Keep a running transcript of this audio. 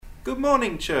Good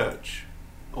morning, church,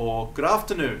 or good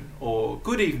afternoon, or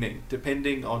good evening,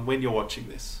 depending on when you're watching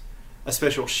this. A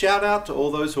special shout out to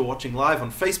all those who are watching live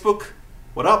on Facebook.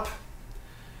 What up?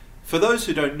 For those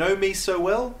who don't know me so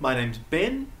well, my name's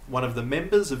Ben, one of the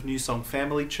members of New Song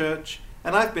Family Church,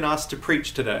 and I've been asked to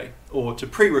preach today, or to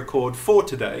pre-record for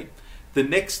today, the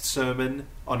next sermon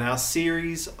on our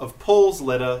series of Paul's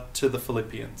letter to the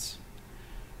Philippians.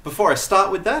 Before I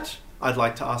start with that, I'd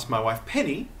like to ask my wife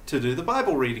Penny to do the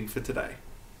Bible reading for today.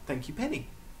 Thank you, Penny.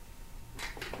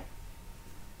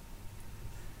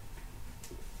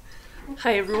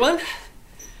 Hi everyone.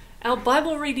 Our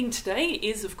Bible reading today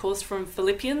is of course from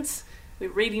Philippians.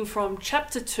 We're reading from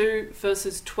chapter 2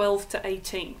 verses 12 to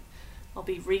 18. I'll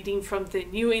be reading from the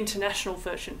New International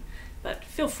Version, but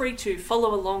feel free to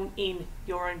follow along in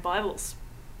your own Bibles.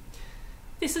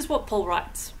 This is what Paul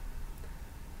writes.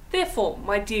 Therefore,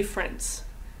 my dear friends,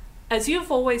 as you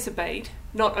have always obeyed,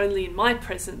 not only in my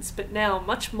presence, but now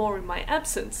much more in my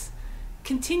absence,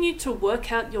 continue to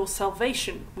work out your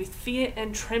salvation with fear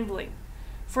and trembling,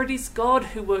 for it is God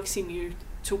who works in you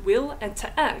to will and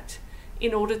to act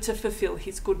in order to fulfill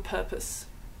his good purpose.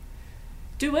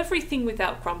 Do everything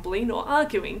without grumbling or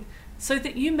arguing, so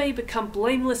that you may become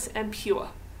blameless and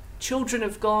pure, children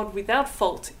of God without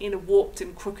fault in a warped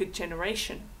and crooked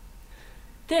generation.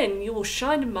 Then you will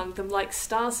shine among them like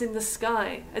stars in the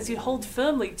sky as you hold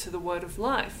firmly to the word of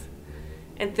life.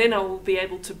 And then I will be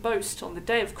able to boast on the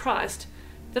day of Christ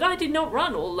that I did not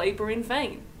run or labor in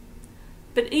vain.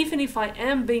 But even if I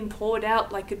am being poured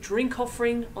out like a drink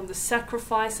offering on the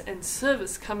sacrifice and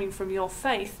service coming from your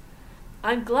faith,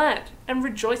 I am glad and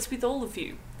rejoice with all of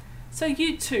you. So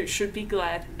you too should be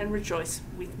glad and rejoice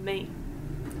with me.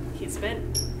 Here's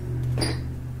Ben.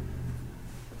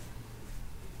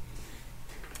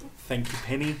 Thank you,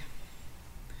 Penny.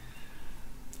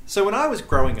 So when I was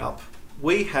growing up,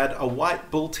 we had a white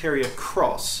bull terrier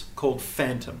cross called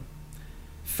Phantom.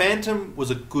 Phantom was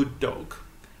a good dog.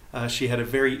 She had a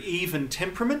very even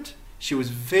temperament. She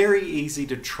was very easy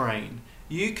to train.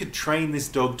 You could train this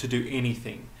dog to do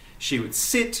anything. She would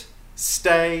sit,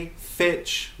 stay,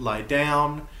 fetch, lie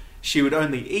down. She would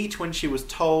only eat when she was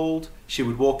told. She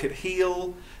would walk at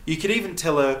heel. You could even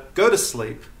tell her, go to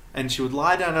sleep, and she would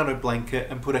lie down on her blanket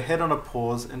and put her head on her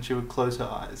paws and she would close her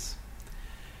eyes.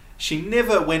 She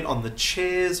never went on the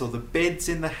chairs or the beds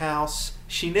in the house.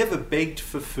 She never begged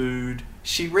for food.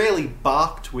 She rarely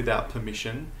barked without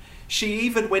permission. She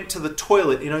even went to the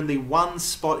toilet in only one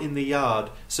spot in the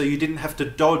yard, so you didn't have to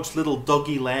dodge little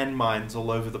doggy landmines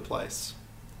all over the place.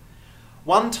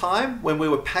 One time, when we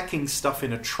were packing stuff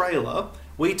in a trailer,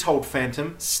 we told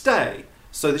Phantom, stay,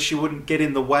 so that she wouldn't get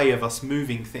in the way of us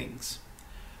moving things.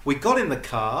 We got in the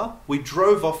car, we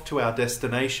drove off to our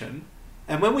destination,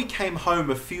 and when we came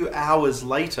home a few hours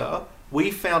later,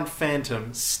 we found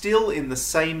Phantom still in the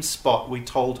same spot we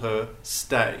told her,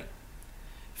 stay.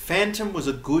 Phantom was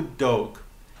a good dog.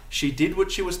 She did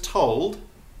what she was told,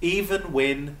 even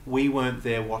when we weren't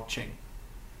there watching.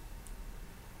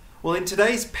 Well, in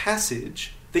today's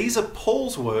passage, these are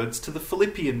Paul's words to the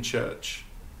Philippian church.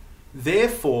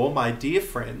 Therefore, my dear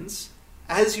friends,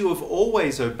 as you have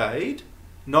always obeyed,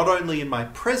 not only in my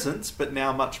presence, but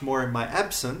now much more in my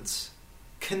absence,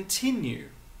 continue.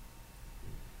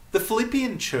 The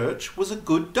Philippian church was a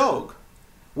good dog.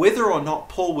 Whether or not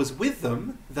Paul was with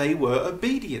them, they were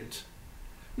obedient.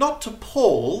 Not to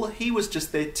Paul, he was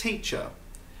just their teacher.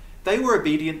 They were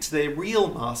obedient to their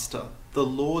real master, the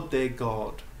Lord their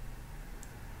God.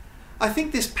 I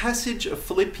think this passage of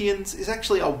Philippians is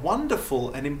actually a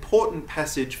wonderful and important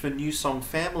passage for New Song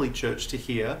Family Church to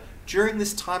hear during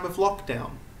this time of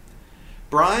lockdown.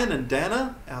 Brian and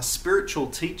Dana, our spiritual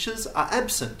teachers, are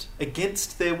absent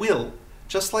against their will,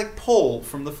 just like Paul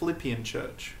from the Philippian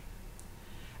church.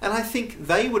 And I think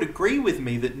they would agree with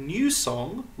me that New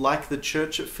Song, like the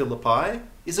church at Philippi,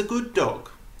 is a good dog.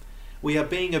 We are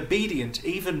being obedient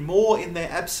even more in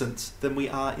their absence than we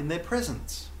are in their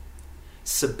presence.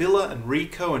 Sibylla and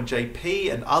Rico and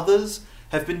JP and others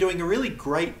have been doing a really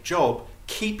great job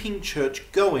keeping church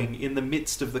going in the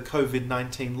midst of the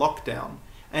COVID-19 lockdown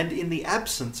and in the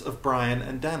absence of Brian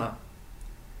and Dana.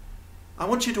 I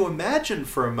want you to imagine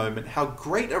for a moment how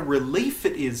great a relief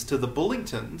it is to the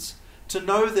Bullingtons to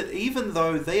know that even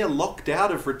though they are locked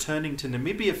out of returning to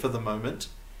Namibia for the moment,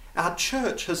 our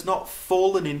church has not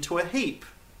fallen into a heap.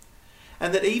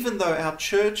 And that even though our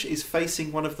church is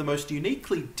facing one of the most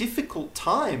uniquely difficult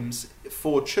times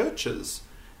for churches,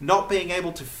 not being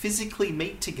able to physically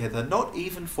meet together, not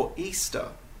even for Easter,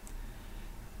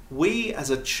 we as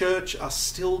a church are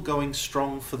still going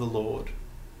strong for the Lord.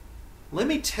 Let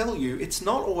me tell you, it's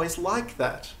not always like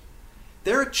that.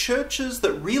 There are churches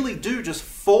that really do just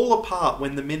fall apart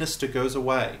when the minister goes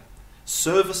away.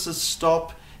 Services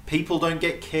stop, people don't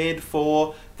get cared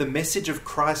for, the message of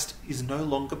Christ is no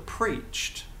longer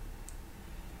preached.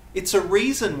 It's a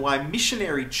reason why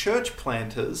missionary church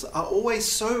planters are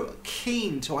always so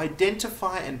keen to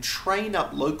identify and train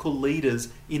up local leaders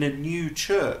in a new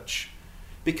church,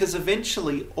 because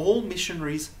eventually all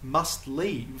missionaries must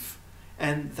leave,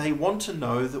 and they want to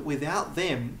know that without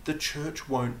them the church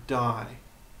won't die.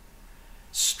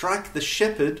 Strike the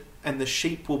shepherd and the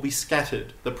sheep will be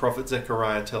scattered, the prophet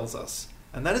Zechariah tells us.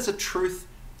 And that is a truth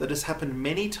that has happened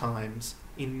many times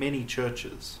in many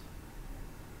churches.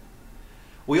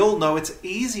 We all know it's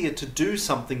easier to do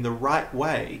something the right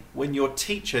way when your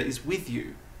teacher is with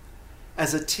you.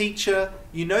 As a teacher,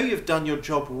 you know you've done your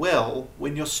job well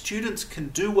when your students can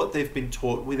do what they've been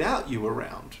taught without you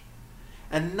around.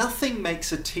 And nothing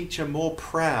makes a teacher more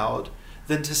proud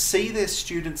than to see their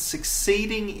students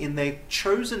succeeding in their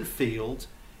chosen field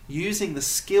using the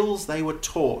skills they were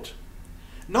taught.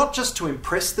 Not just to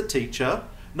impress the teacher,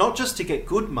 not just to get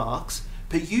good marks,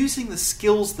 but using the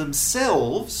skills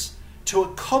themselves to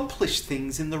accomplish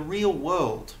things in the real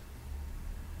world.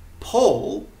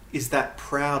 Paul is that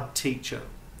proud teacher.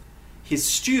 His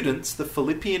students, the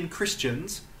Philippian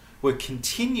Christians, were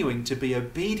continuing to be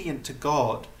obedient to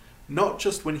God, not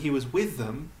just when he was with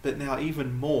them, but now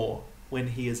even more when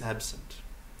he is absent.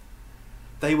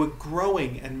 They were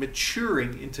growing and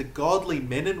maturing into godly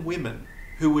men and women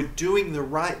who were doing the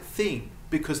right thing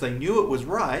because they knew it was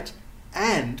right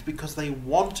and because they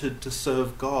wanted to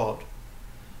serve God.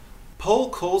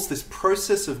 Paul calls this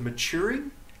process of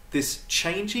maturing, this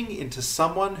changing into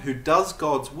someone who does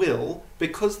God's will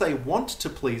because they want to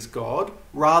please God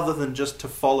rather than just to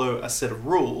follow a set of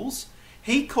rules.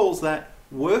 He calls that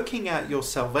working out your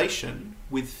salvation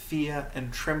with fear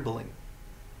and trembling.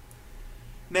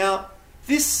 Now,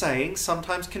 this saying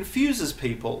sometimes confuses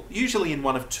people, usually in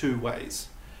one of two ways.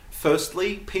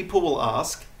 Firstly, people will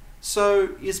ask,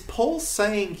 so is Paul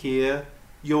saying here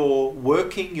you're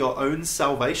working your own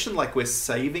salvation like we're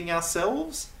saving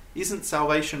ourselves? Isn't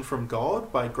salvation from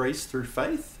God by grace through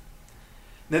faith?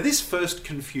 Now this first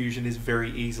confusion is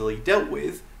very easily dealt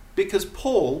with because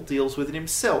Paul deals with it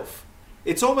himself.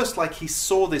 It's almost like he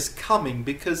saw this coming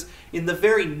because in the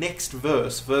very next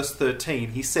verse, verse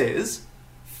 13, he says,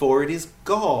 "For it is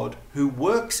God who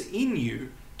works in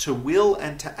you to will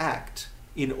and to act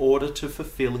in order to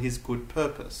fulfill his good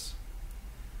purpose."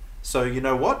 So you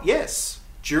know what? Yes,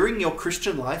 during your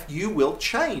Christian life, you will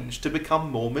change to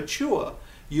become more mature.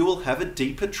 You will have a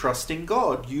deeper trust in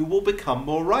God. You will become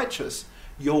more righteous.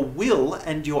 Your will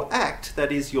and your act,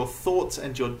 that is your thoughts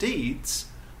and your deeds,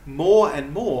 more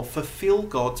and more fulfill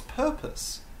God's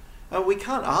purpose. We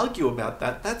can't argue about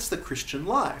that. That's the Christian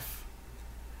life.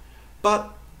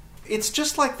 But it's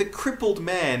just like the crippled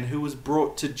man who was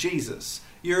brought to Jesus.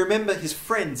 You remember his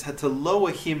friends had to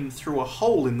lower him through a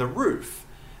hole in the roof.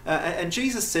 And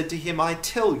Jesus said to him, "I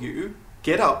tell you,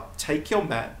 get up, take your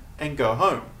mat, and go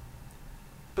home."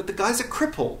 But the guy's a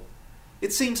cripple.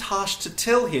 It seems harsh to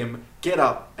tell him, get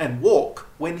up and walk,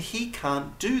 when he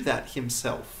can't do that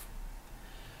himself.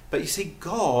 But you see,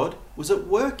 God was at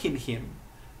work in him.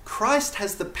 Christ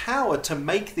has the power to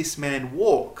make this man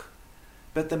walk,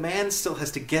 but the man still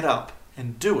has to get up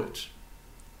and do it.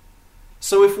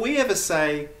 So if we ever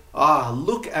say,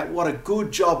 look at what a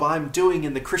good job I'm doing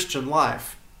in the Christian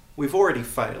life, we've already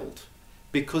failed,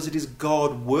 because it is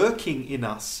God working in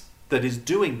us that is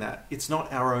doing that. It's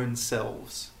not our own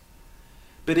selves.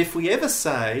 But if we ever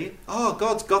say,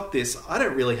 God's got this, I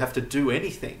don't really have to do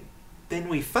anything, then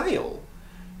we fail,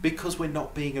 because we're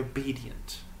not being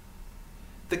obedient.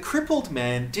 The crippled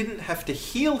man didn't have to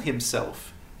heal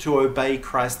himself to obey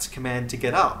Christ's command to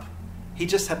get up. He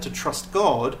just had to trust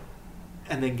God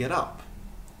and then get up.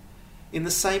 In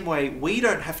the same way, we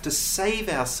don't have to save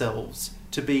ourselves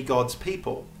to be God's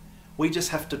people. We just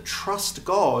have to trust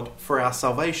God for our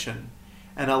salvation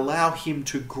and allow him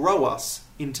to grow us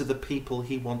into the people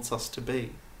he wants us to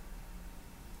be.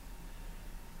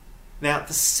 Now,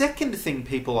 the second thing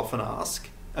people often ask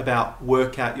about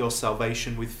work out your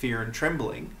salvation with fear and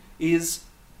trembling is,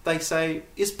 they say,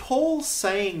 is Paul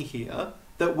saying here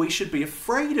that we should be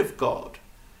afraid of God?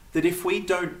 That if we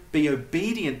don't be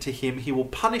obedient to him, he will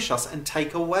punish us and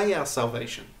take away our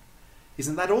salvation?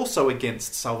 Isn't that also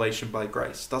against salvation by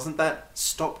grace? Doesn't that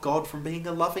stop God from being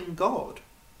a loving God?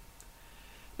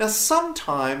 Now,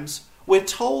 sometimes we're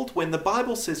told when the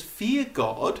Bible says fear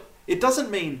God, it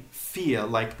doesn't mean fear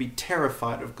like be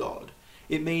terrified of God.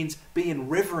 It means be in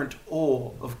reverent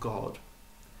awe of God.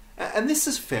 And this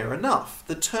is fair enough.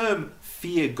 The term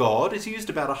fear God is used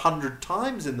about 100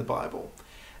 times in the Bible.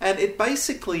 And it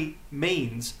basically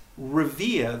means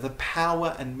revere the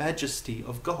power and majesty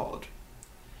of God.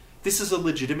 This is a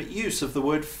legitimate use of the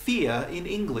word fear in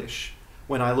English.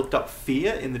 When I looked up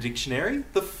fear in the dictionary,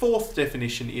 the fourth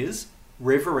definition is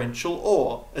reverential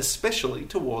awe, especially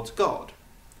towards God.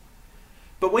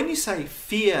 But when you say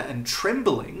fear and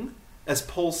trembling, as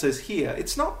Paul says here,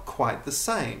 it's not quite the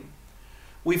same.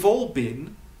 We've all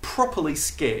been properly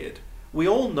scared. We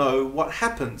all know what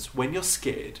happens when you're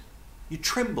scared. You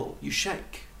tremble, you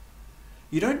shake.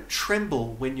 You don't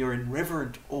tremble when you're in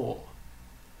reverent awe.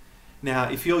 Now,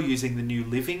 if you're using the New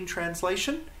Living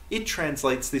Translation, it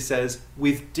translates this as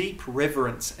with deep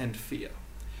reverence and fear,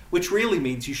 which really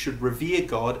means you should revere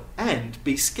God and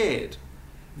be scared.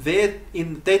 They're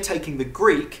taking the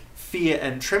Greek fear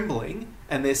and trembling,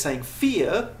 and they're saying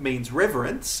fear means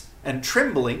reverence and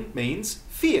trembling means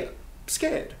fear,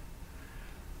 scared.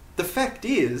 The fact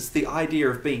is, the idea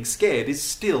of being scared is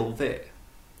still there.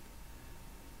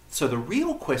 So the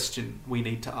real question we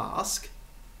need to ask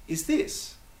is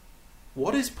this: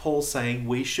 what is Paul saying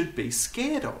we should be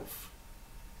scared of?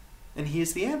 And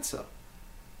here's the answer.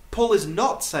 Paul is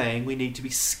not saying we need to be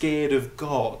scared of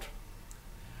God.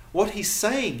 What he's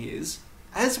saying is,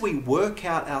 as we work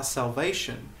out our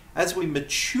salvation, as we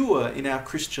mature in our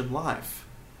Christian life,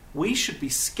 we should be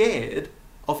scared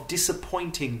of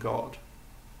disappointing God.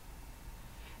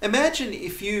 Imagine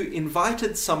if you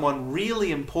invited someone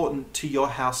really important to your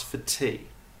house for tea.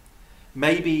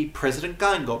 Maybe President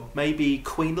Guyngob, maybe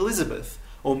Queen Elizabeth,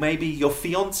 or maybe your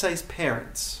fiance's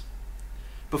parents.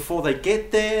 Before they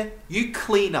get there, you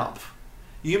clean up.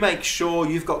 You make sure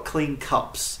you've got clean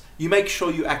cups. You make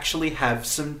sure you actually have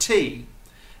some tea.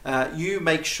 You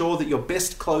make sure that your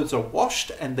best clothes are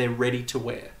washed and they're ready to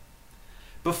wear.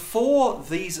 Before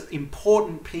these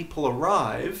important people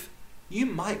arrive, you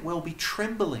might well be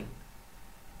trembling.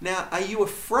 Now, are you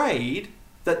afraid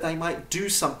that they might do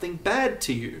something bad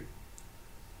to you?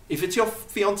 If it's your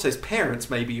fiance's parents,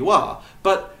 maybe you are.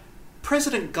 But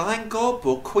President Guyngob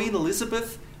or Queen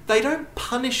Elizabeth, they don't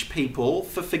punish people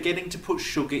for forgetting to put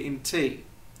sugar in tea.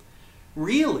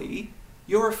 Really,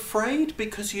 you're afraid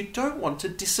because you don't want to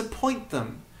disappoint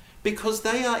them, because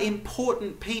they are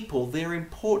important people, they're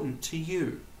important to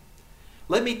you.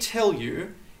 Let me tell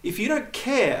you, if you don't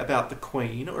care about the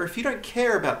Queen, or if you don't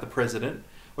care about the President,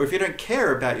 or if you don't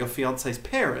care about your fiance's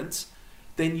parents,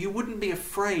 then you wouldn't be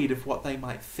afraid of what they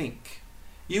might think.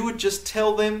 You would just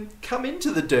tell them, come into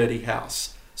the dirty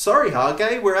house. Sorry,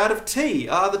 Hargay, we're out of tea.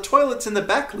 The toilet's in the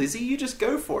back, Lizzie, you just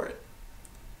go for it.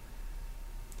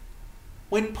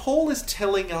 When Paul is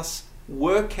telling us,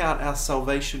 work out our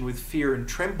salvation with fear and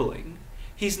trembling,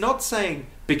 he's not saying,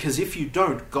 because if you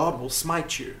don't, God will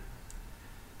smite you.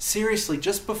 Seriously,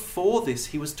 just before this,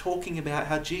 he was talking about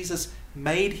how Jesus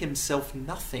made himself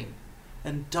nothing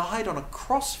and died on a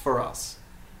cross for us.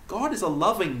 God is a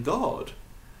loving God.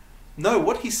 No,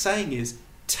 what he's saying is,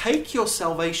 take your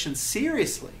salvation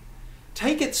seriously.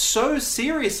 Take it so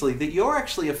seriously that you're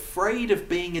actually afraid of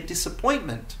being a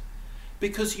disappointment,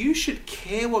 because you should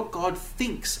care what God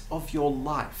thinks of your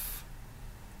life.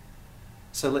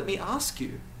 So let me ask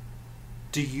you,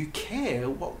 do you care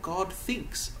what God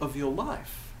thinks of your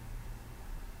life?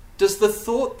 Does the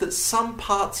thought that some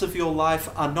parts of your life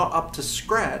are not up to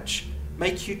scratch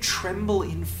make you tremble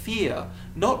in fear,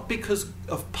 not because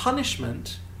of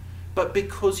punishment, but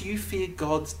because you fear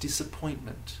God's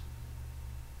disappointment?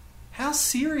 How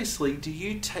seriously do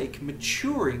you take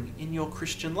maturing in your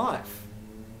Christian life?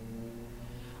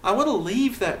 I want to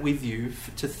leave that with you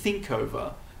to think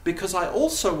over, because I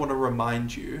also want to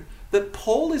remind you that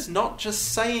Paul is not just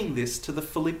saying this to the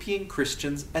Philippian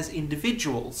Christians as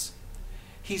individuals.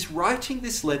 He's writing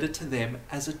this letter to them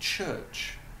as a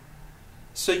church.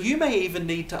 So you may even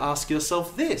need to ask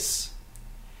yourself this: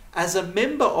 as a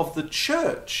member of the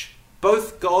church,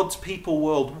 both God's people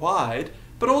worldwide,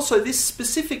 but also this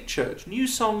specific church, New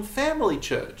Song Family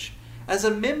Church, as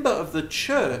a member of the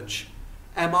church,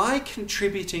 am I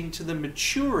contributing to the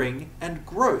maturing and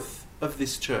growth of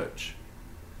this church?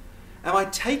 Am I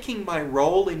taking my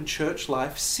role in church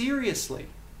life seriously?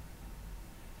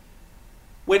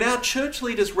 When our church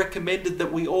leaders recommended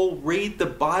that we all read the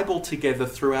Bible together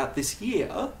throughout this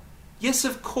year, yes,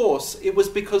 of course, it was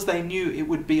because they knew it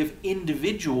would be of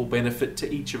individual benefit to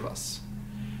each of us.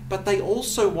 But they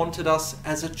also wanted us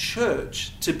as a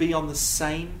church to be on the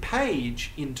same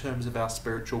page in terms of our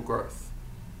spiritual growth.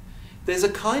 There's a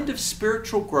kind of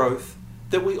spiritual growth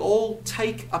that we all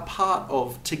take a part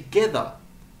of together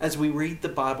as we read the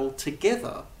Bible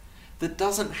together that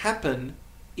doesn't happen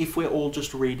if we're all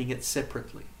just reading it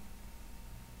separately.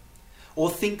 Or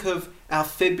think of our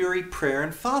February prayer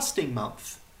and fasting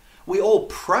month. We all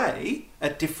pray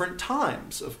at different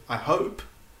times, I hope.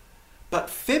 But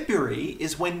February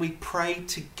is when we pray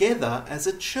together as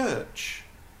a church.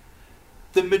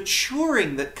 The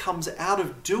maturing that comes out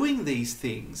of doing these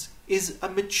things is a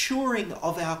maturing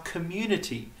of our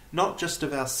community, not just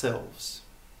of ourselves.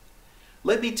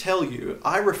 Let me tell you,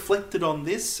 I reflected on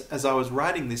this as I was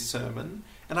writing this sermon,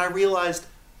 and I realised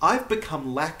I've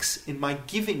become lax in my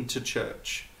giving to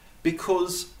church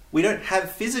because we don't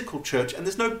have physical church and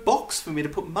there's no box for me to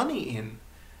put money in.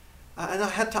 And I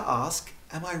had to ask,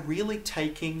 am I really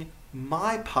taking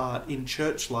my part in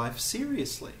church life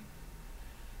seriously?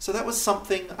 So that was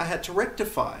something I had to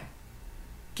rectify.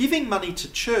 Giving money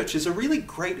to church is a really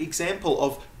great example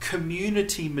of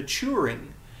community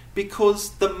maturing,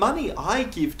 because the money I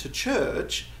give to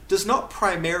church does not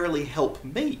primarily help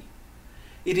me.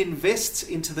 It invests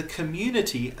into the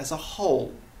community as a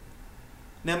whole.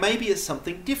 Now maybe it's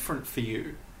something different for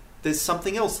you. There's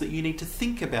something else that you need to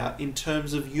think about in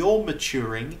terms of your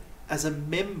maturing as a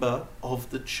member of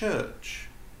the church.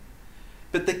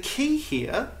 But the key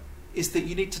here is that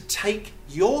you need to take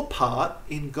your part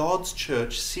in God's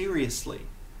church seriously.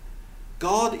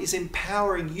 God is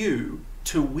empowering you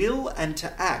to will and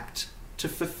to act to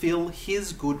fulfill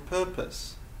His good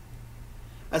purpose.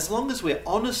 As long as we're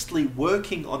honestly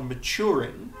working on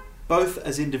maturing, both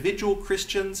as individual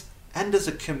Christians and as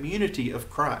a community of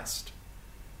Christ,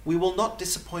 we will not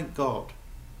disappoint God.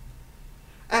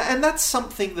 And that's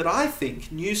something that I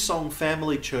think New Song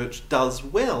Family Church does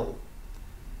well.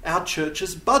 Our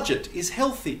church's budget is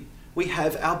healthy. We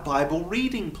have our Bible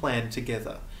reading plan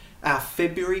together, our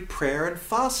February prayer and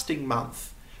fasting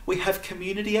month. We have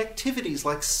community activities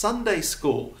like Sunday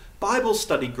school, Bible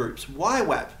study groups,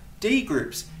 YWAP, D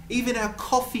groups, even our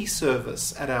coffee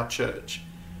service at our church.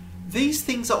 These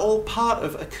things are all part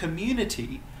of a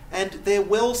community, and they're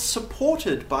well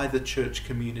supported by the church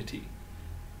community.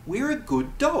 We're a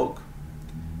good dog.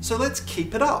 So let's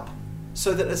keep it up,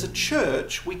 so that as a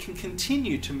church we can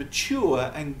continue to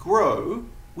mature and grow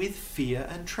with fear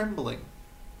and trembling.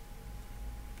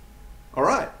 All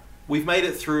right, we've made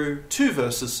it through 2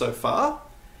 verses so far.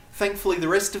 Thankfully, the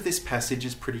rest of this passage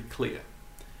is pretty clear.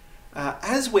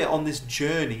 As we're on this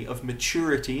journey of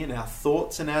maturity in our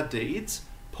thoughts and our deeds,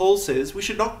 Paul says we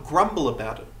should not grumble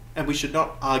about it, and we should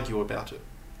not argue about it.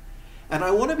 And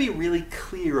I want to be really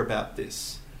clear about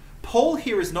this. Paul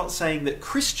here is not saying that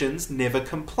Christians never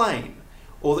complain,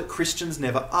 or that Christians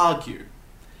never argue.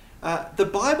 The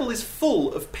Bible is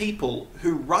full of people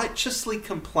who righteously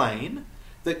complain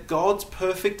that God's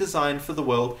perfect design for the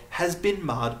world has been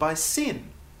marred by sin,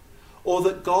 or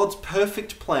that God's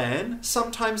perfect plan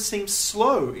sometimes seems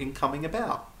slow in coming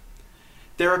about.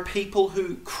 There are people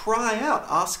who cry out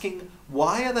asking,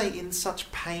 why are they in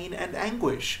such pain and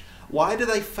anguish? Why do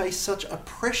they face such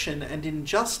oppression and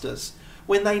injustice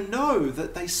when they know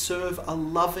that they serve a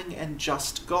loving and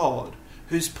just God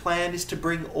whose plan is to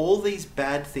bring all these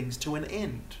bad things to an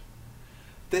end?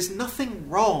 There's nothing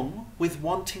wrong with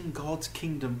wanting God's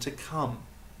kingdom to come.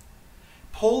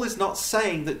 Paul is not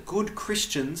saying that good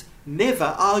Christians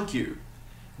never argue.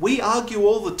 We argue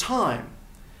all the time.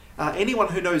 Anyone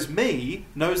who knows me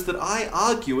knows that I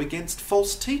argue against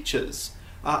false teachers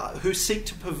who seek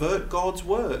to pervert God's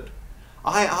word.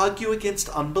 I argue against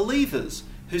unbelievers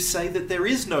who say that there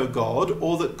is no God,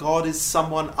 or that God is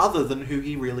someone other than who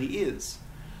He really is.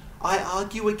 I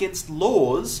argue against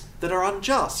laws that are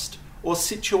unjust, or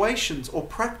situations or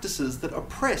practices that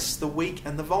oppress the weak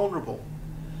and the vulnerable.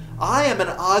 I am an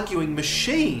arguing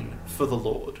machine for the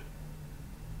Lord.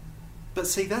 But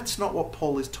see, that's not what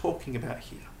Paul is talking about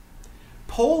here.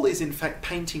 Paul is in fact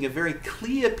painting a very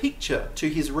clear picture to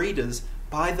his readers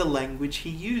by the language he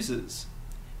uses.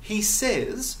 He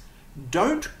says,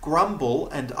 don't grumble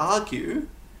and argue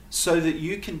so that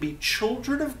you can be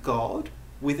children of God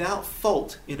without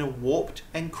fault in a warped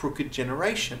and crooked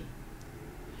generation.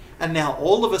 And now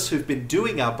all of us who've been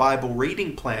doing our Bible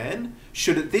reading plan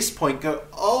should at this point go,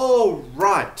 oh,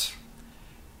 right.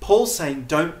 Paul's saying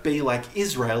don't be like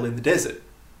Israel in the desert.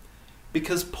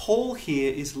 Because Paul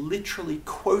here is literally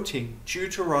quoting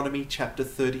Deuteronomy chapter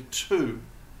 32,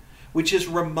 which is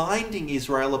reminding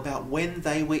Israel about when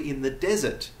they were in the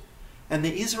desert. And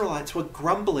the Israelites were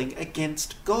grumbling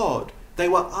against God. They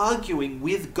were arguing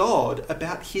with God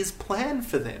about His plan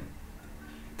for them.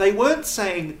 They weren't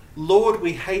saying, Lord,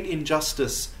 we hate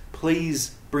injustice.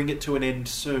 Please bring it to an end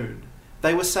soon.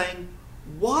 They were saying,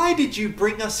 why did you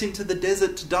bring us into the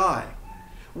desert to die?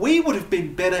 We would have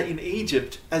been better in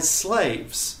Egypt as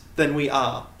slaves than we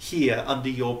are here under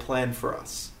your plan for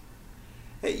us.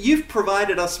 You've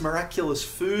provided us miraculous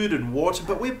food and water,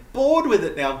 but we're bored with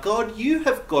it now. God, you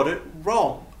have got it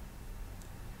wrong.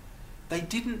 they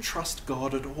didn't trust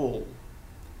God at all.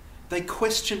 They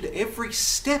questioned every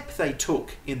step they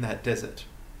took in that desert.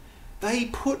 They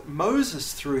put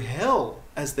Moses through hell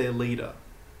as their leader.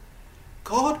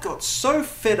 God got so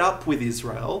fed up with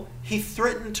Israel, he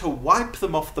threatened to wipe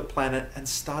them off the planet and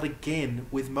start again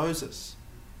with Moses.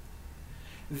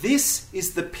 This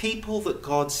is the people that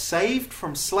God saved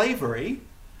from slavery,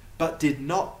 but did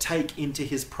not take into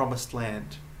his promised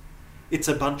land. It's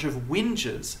a bunch of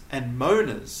whingers and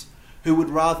moaners who would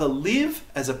rather live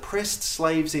as oppressed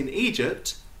slaves in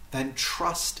Egypt than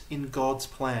trust in God's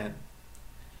plan.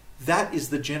 That is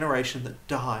the generation that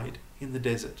died in the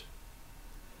desert.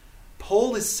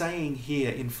 Paul is saying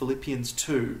here in Philippians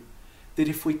 2 that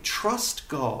if we trust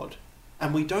God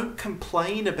and we don't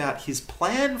complain about his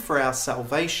plan for our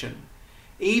salvation,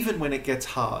 even when it gets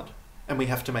hard and we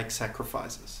have to make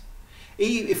sacrifices,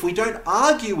 if we don't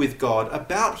argue with God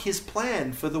about his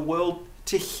plan for the world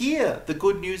to hear the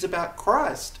good news about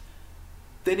Christ,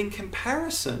 then in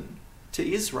comparison to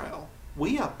Israel,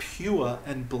 we are pure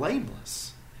and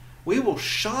blameless. We will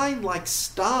shine like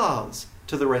stars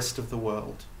to the rest of the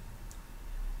world.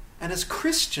 And as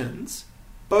Christians,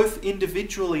 both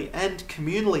individually and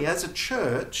communally as a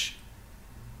church,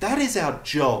 that is our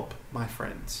job, my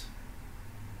friends.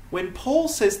 When Paul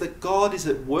says that God is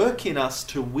at work in us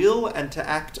to will and to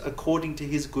act according to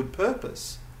his good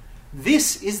purpose,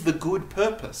 this is the good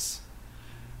purpose.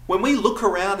 When we look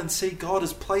around and see God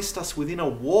has placed us within a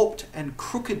warped and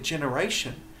crooked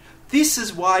generation, this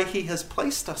is why he has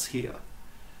placed us here,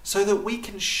 so that we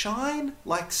can shine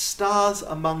like stars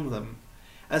among them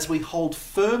as we hold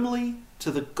firmly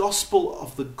to the gospel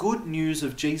of the good news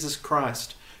of Jesus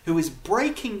Christ, who is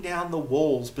breaking down the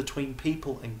walls between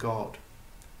people and God.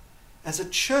 As a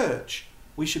church,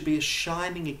 we should be a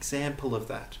shining example of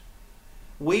that.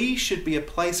 We should be a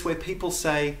place where people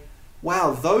say, wow,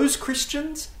 those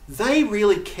Christians, they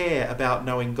really care about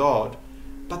knowing God,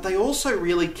 but they also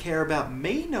really care about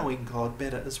me knowing God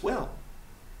better as well.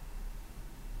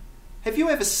 Have you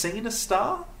ever seen a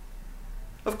star?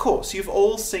 Of course, you've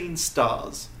all seen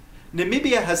stars.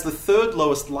 Namibia has the third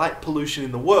lowest light pollution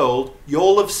in the world. You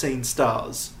all have seen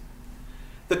stars.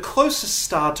 The closest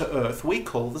star to Earth we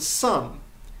call the sun.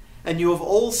 And you have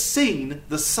all seen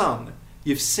the sun.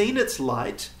 You've seen its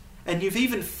light, and you've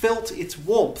even felt its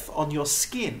warmth on your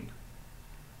skin.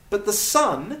 But the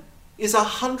sun is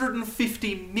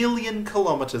 150 million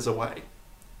kilometers away.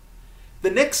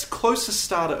 The next closest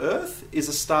star to Earth is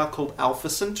a star called Alpha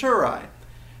Centauri.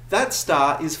 That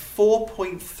star is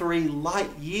 4.3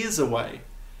 light years away.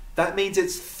 That means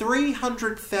it's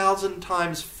 300,000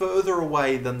 times further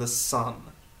away than the sun.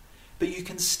 But you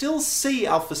can still see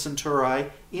Alpha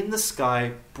Centauri in the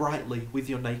sky brightly with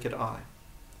your naked eye.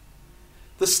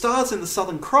 The stars in the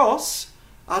Southern Cross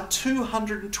are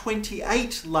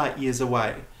 228 light years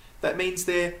away. That means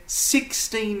they're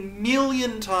 16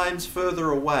 million times further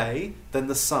away than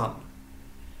the sun.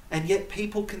 And yet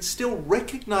people can still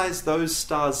recognize those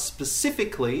stars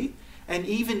specifically and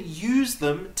even use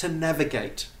them to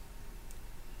navigate.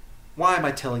 Why am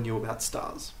I telling you about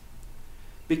stars?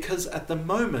 Because at the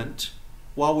moment,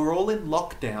 while we're all in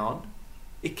lockdown,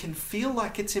 it can feel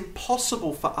like it's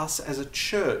impossible for us as a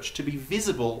church to be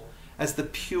visible as the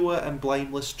pure and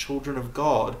blameless children of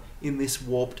God in this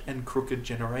warped and crooked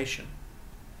generation.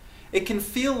 It can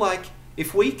feel like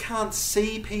if we can't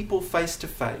see people face to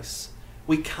face,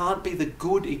 we can't be the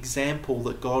good example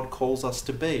that God calls us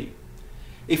to be.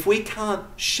 If we can't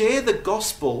share the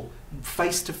gospel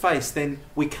face to face, then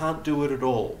we can't do it at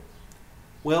all.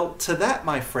 Well, to that,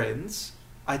 my friends,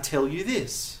 I tell you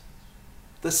this.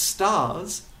 The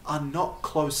stars are not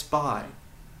close by,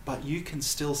 but you can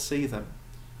still see them.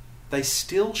 They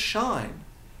still shine.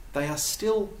 They are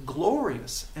still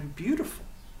glorious and beautiful.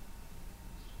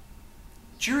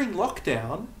 During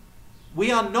lockdown,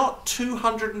 we are not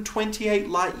 228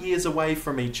 light years away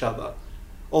from each other,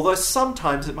 although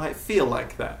sometimes it might feel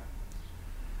like that.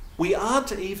 We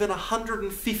aren't even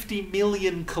 150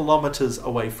 million kilometers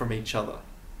away from each other.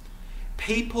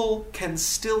 People can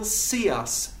still see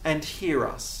us and hear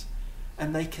us,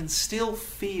 and they can still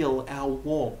feel our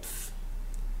warmth.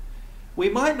 We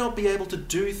might not be able to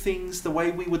do things the way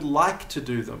we would like to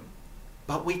do them,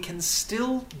 but we can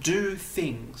still do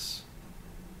things.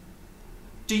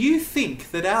 Do you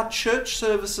think that our church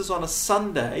services on a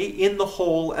Sunday in the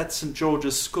hall at St.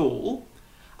 George's School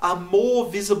are more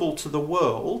visible to the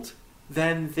world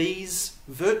than these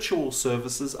virtual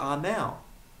services are now?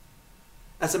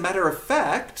 As a matter of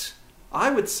fact,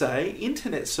 I would say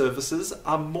internet services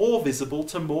are more visible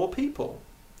to more people.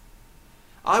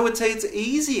 I would say it's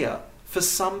easier for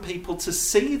some people to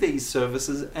see these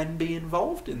services and be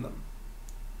involved in them.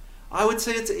 I would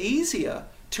say it's easier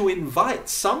to invite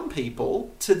some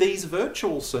people to these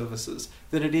virtual services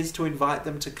than it is to invite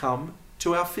them to come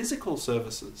to our physical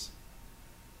services.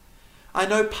 I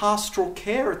know pastoral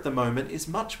care at the moment is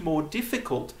much more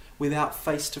difficult without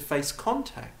face-to-face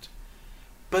contact.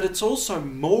 But it's also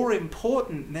more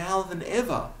important now than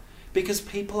ever because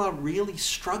people are really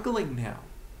struggling now.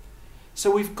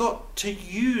 So we've got to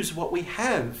use what we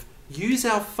have. Use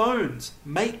our phones,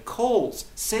 make calls,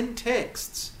 send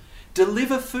texts,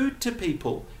 deliver food to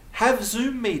people, have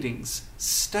Zoom meetings,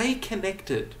 stay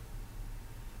connected.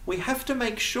 We have to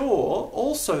make sure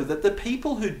also that the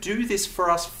people who do this for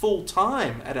us full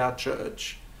time at our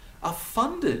church are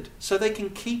funded so they can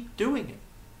keep doing it.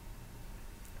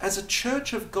 As a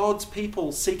church of God's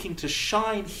people seeking to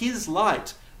shine His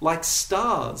light like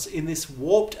stars in this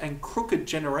warped and crooked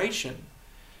generation,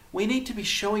 we need to be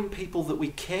showing people that we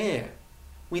care.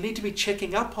 We need to be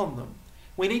checking up on them.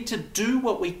 We need to do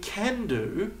what we can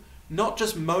do, not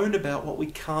just moan about what we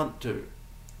can't do.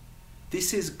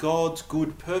 This is God's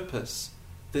good purpose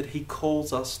that He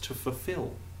calls us to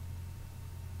fulfill.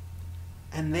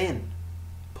 And then,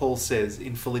 Paul says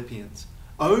in Philippians,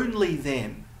 only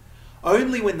then,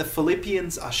 only when the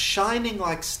Philippians are shining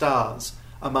like stars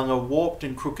among a warped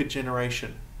and crooked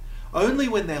generation, only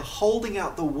when they're holding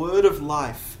out the word of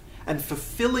life and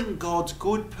fulfilling God's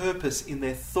good purpose in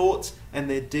their thoughts and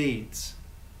their deeds,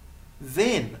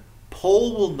 then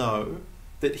Paul will know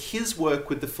that his work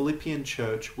with the Philippian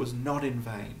church was not in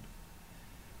vain.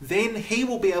 Then he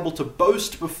will be able to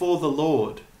boast before the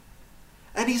Lord.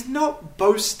 And he's not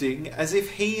boasting as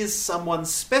if he is someone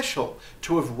special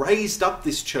to have raised up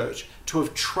this church, to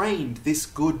have trained this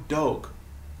good dog.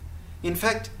 In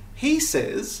fact, he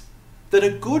says that a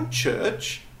good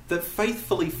church that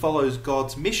faithfully follows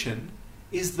God's mission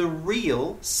is the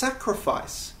real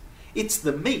sacrifice. It's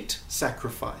the meat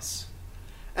sacrifice.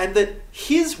 And that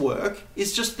his work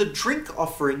is just the drink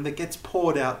offering that gets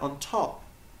poured out on top.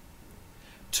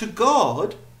 To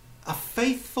God, a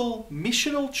faithful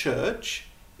missional church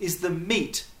is the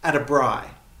meat at a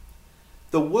braai.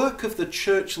 The work of the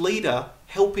church leader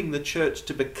helping the church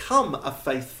to become a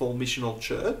faithful missional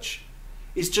church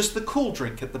is just the cool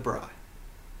drink at the braai.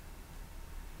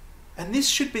 And this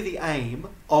should be the aim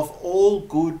of all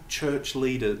good church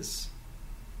leaders.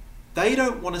 They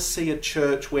don't want to see a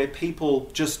church where people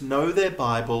just know their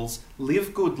Bibles,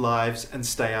 live good lives, and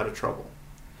stay out of trouble.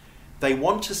 They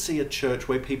want to see a church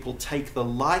where people take the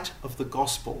light of the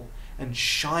gospel and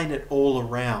shine it all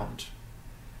around.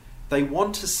 They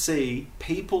want to see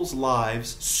people's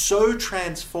lives so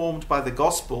transformed by the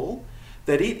gospel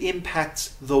that it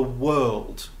impacts the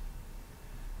world.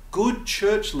 Good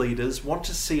church leaders want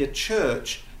to see a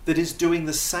church that is doing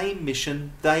the same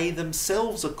mission they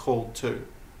themselves are called to.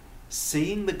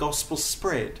 Seeing the gospel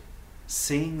spread,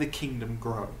 seeing the kingdom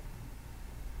grow.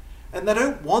 And they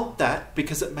don't want that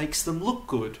because it makes them look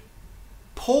good.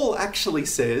 Paul actually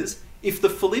says, if the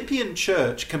Philippian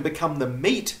church can become the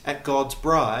meat at God's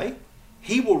braai,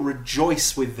 he will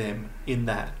rejoice with them in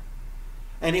that.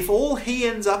 And if all he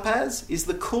ends up as is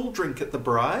the cool drink at the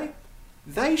braai,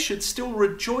 they should still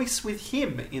rejoice with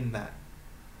him in that.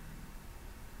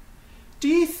 Do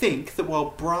you think that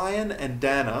while Brian and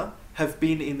Dana have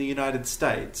been in the United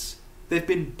States, they've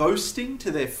been boasting to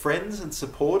their friends and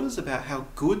supporters about how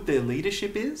good their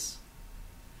leadership is?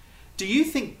 Do you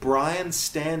think Brian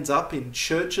stands up in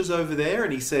churches over there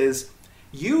and he says,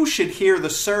 you should hear the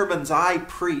sermons I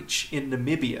preach in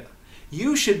Namibia.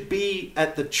 You should be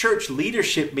at the church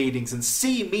leadership meetings and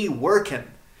see me working.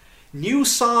 New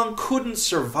Song couldn't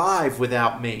survive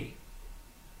without me.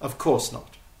 Of course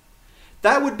not.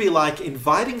 That would be like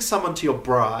inviting someone to your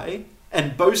braai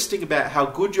and boasting about how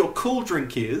good your cool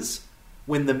drink is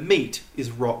when the meat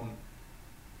is rotten.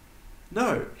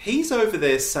 No, he's over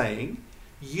there saying,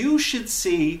 you should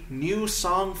see New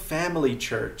Song Family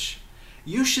Church.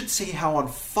 You should see how on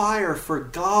fire for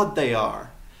God they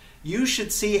are. You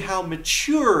should see how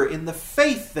mature in the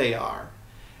faith they are.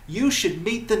 You should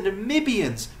meet the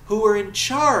Namibians who are in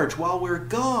charge while we're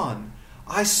gone.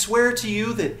 I swear to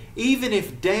you that even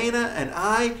if Dana and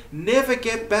I never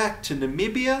get back to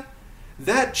Namibia,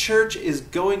 that church is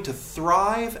going to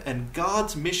thrive and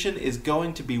God's mission is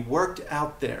going to be worked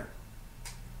out there.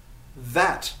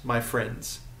 That, my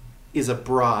friends, is a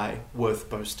braai worth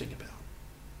boasting about.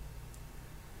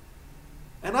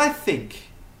 And I think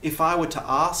if I were to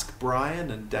ask Brian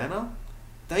and Dana,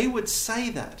 they would say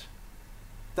that.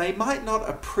 They might not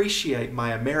appreciate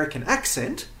my American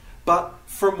accent, but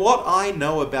from what I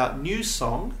know about New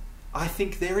Song, I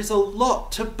think there is a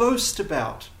lot to boast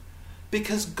about.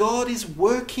 Because God is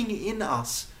working in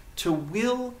us to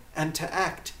will and to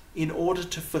act in order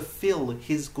to fulfill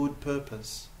his good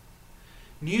purpose.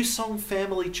 New Song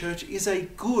Family Church is a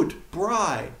good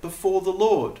braai before the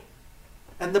Lord,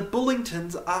 and the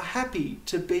Bullingtons are happy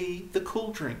to be the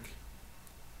cool drink.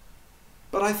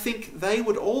 But I think they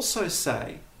would also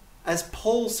say, as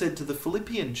Paul said to the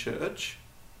Philippian church,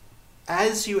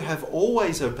 as you have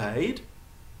always obeyed,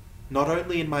 not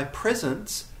only in my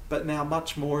presence, but now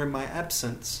much more in my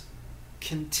absence,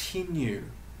 continue.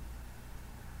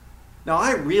 Now,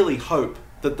 I really hope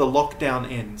that the lockdown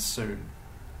ends soon.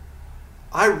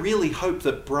 I really hope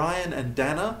that Brian and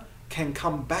Dana can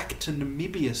come back to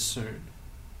Namibia soon.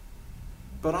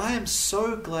 But I am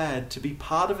so glad to be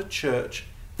part of a church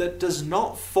that does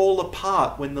not fall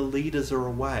apart when the leaders are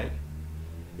away,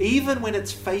 even when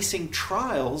it's facing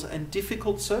trials and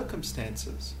difficult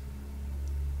circumstances.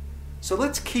 So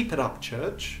let's keep it up,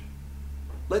 church.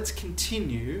 Let's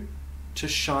continue to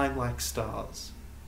shine like stars.